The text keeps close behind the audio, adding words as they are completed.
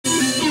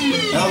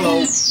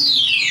Hello.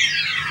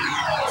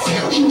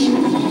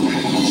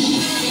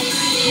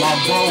 My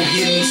bro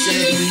hit me, said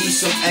he needs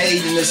some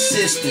aid and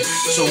assistance.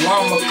 So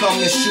I'ma come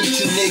and shoot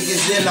you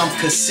niggas and I'm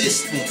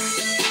consistent.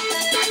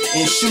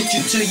 And shoot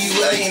you till you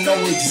ain't no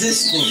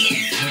existence.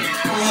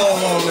 You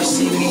don't wanna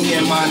see me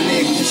and my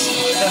niggas.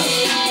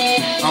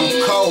 I'm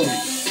cold,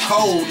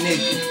 cold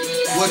nigga.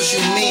 What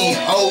you mean,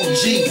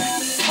 OG,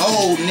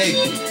 old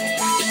nigga?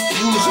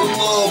 You's a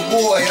little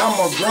boy, I'm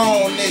a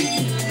grown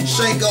nigga.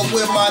 Shake up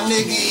with my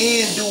nigga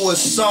and do a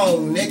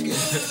song, nigga.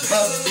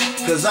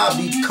 Cause I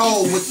be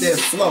cold with that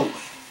flow.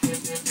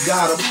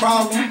 Got a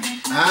problem?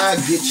 I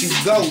get you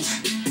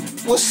ghost.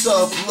 What's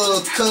up,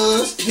 little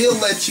cuz? He'll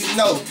let you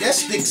know. That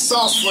stick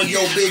sauce for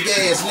your big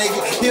ass,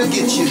 nigga. He'll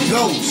get you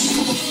ghost.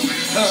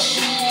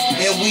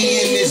 And we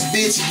in this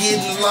bitch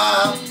getting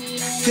live.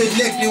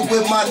 Connected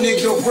with my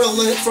nigga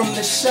Rilla from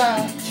the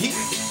side.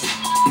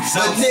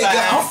 But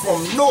nigga, I'm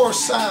from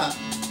Northside.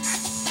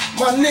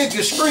 My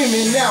nigga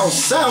screaming now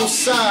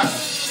Southside.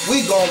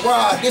 We gon'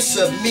 ride, this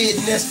a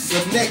mid-next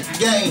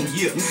game.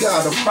 You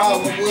got a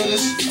problem with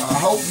us? I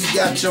hope you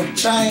got your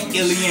chain.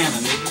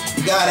 Ileana, nigga.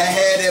 You gotta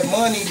have that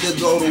money to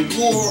go to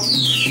war.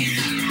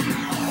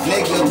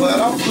 Nigga, but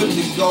I'm putting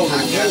to go to war.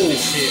 I got this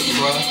shit,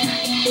 bruh.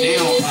 They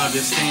don't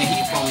understand, he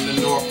from the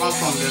north, I'm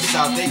from the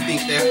south. They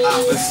think they're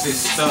opposite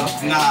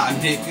stuff. Nah,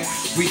 nigga,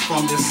 we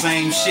from the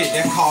same shit.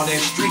 They call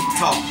that street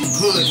talk.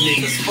 Hood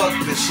niggas, fuck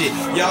the shit.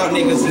 Y'all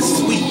niggas is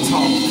sweet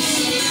talk.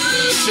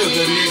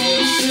 Sugar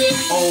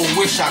niggas. Oh,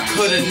 wish I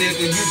coulda,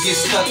 nigga. You get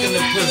stuck in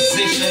a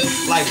position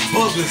like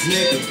boogers,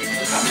 nigga.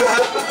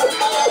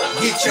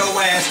 Get your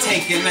ass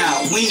taken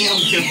out. We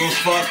don't give a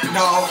fuck,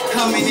 dawg.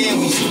 Coming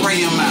in, we spray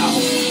them out.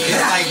 It's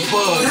like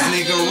bugs,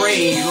 nigga.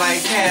 Raid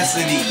like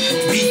Cassidy.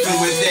 Beefing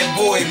with that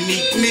boy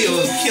Meek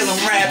Mills. Kill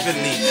him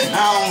rapidly.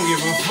 I don't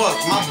give a fuck.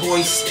 My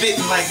boy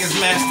spitting like it's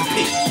Master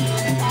P.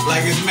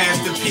 Like it's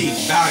Master P.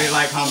 Bout it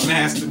like I'm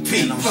Master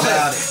P. I'm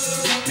bout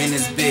it. In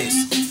this bitch.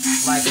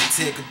 Like a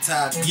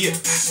tick-a-tock. Yeah.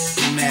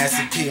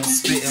 Master P, I'm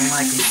spitting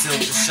like I'm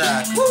Silver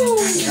Shock.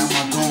 Got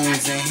my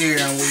goons in here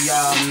and we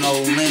all no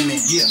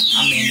limit. Yeah.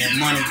 I mean that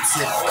money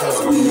tip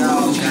cause we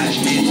all got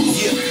it.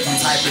 Yeah.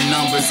 I'm typing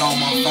numbers on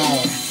my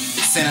phone,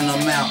 sending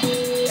them out.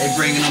 They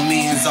bringing them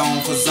in zone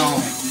for zone.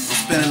 I'm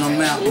spinning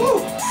them out.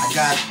 I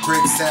got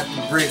bricks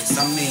after bricks.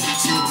 I mean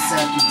chicks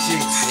after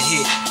chicks to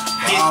hit.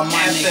 Hit All my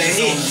after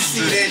niggas hit. on the See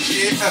street. that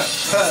shit?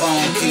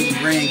 Phone keep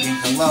ringing.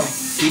 Hello.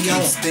 He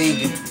keep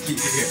stinging.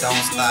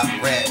 Don't stop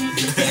rapping.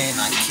 And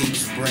I keep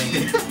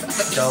bringing.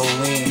 Go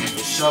in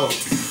for sure.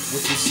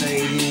 What you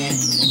say in?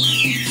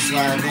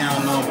 Slide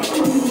down on it.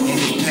 And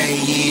he pay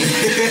in.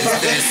 It's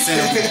that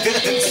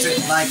simple. Sit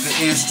like an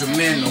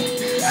instrumental.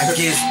 I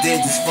guess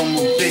digits from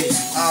a bitch.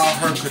 All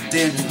her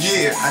credentials.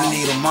 Yeah. I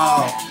need them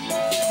all.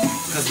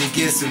 Cause we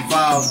get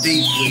involved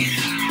deeply.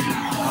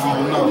 I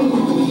don't know.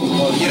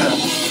 Oh yeah.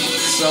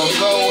 So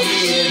go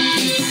ahead and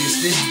peep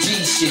this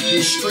G shit,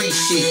 this street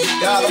shit.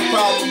 Got a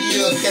problem,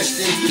 you'll catch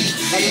that heat,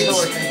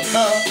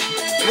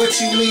 bitch. What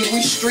you mean?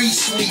 We street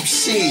sweep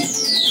shit.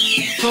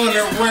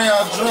 100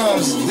 round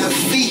drums,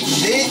 defeat,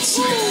 bitch.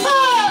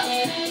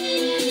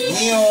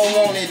 You don't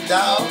want it,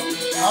 dog.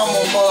 I'm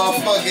a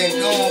motherfucking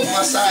goon.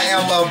 Once I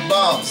am a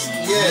boss,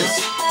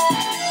 yes.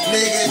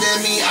 Nigga, that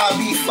mean I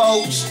be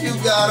folks. You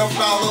got a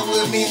problem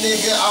with me,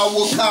 nigga, I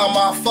will call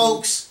my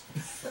folks.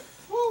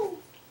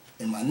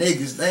 And my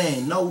niggas, they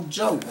ain't no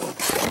joke.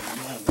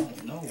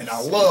 And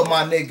I love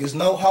my niggas,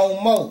 no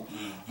homo.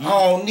 I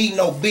don't need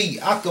no beat.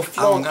 I can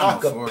flow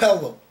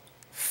acapella.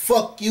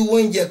 Fuck you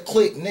and your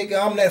clique, nigga.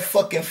 I'm that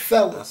fucking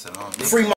fella. Free my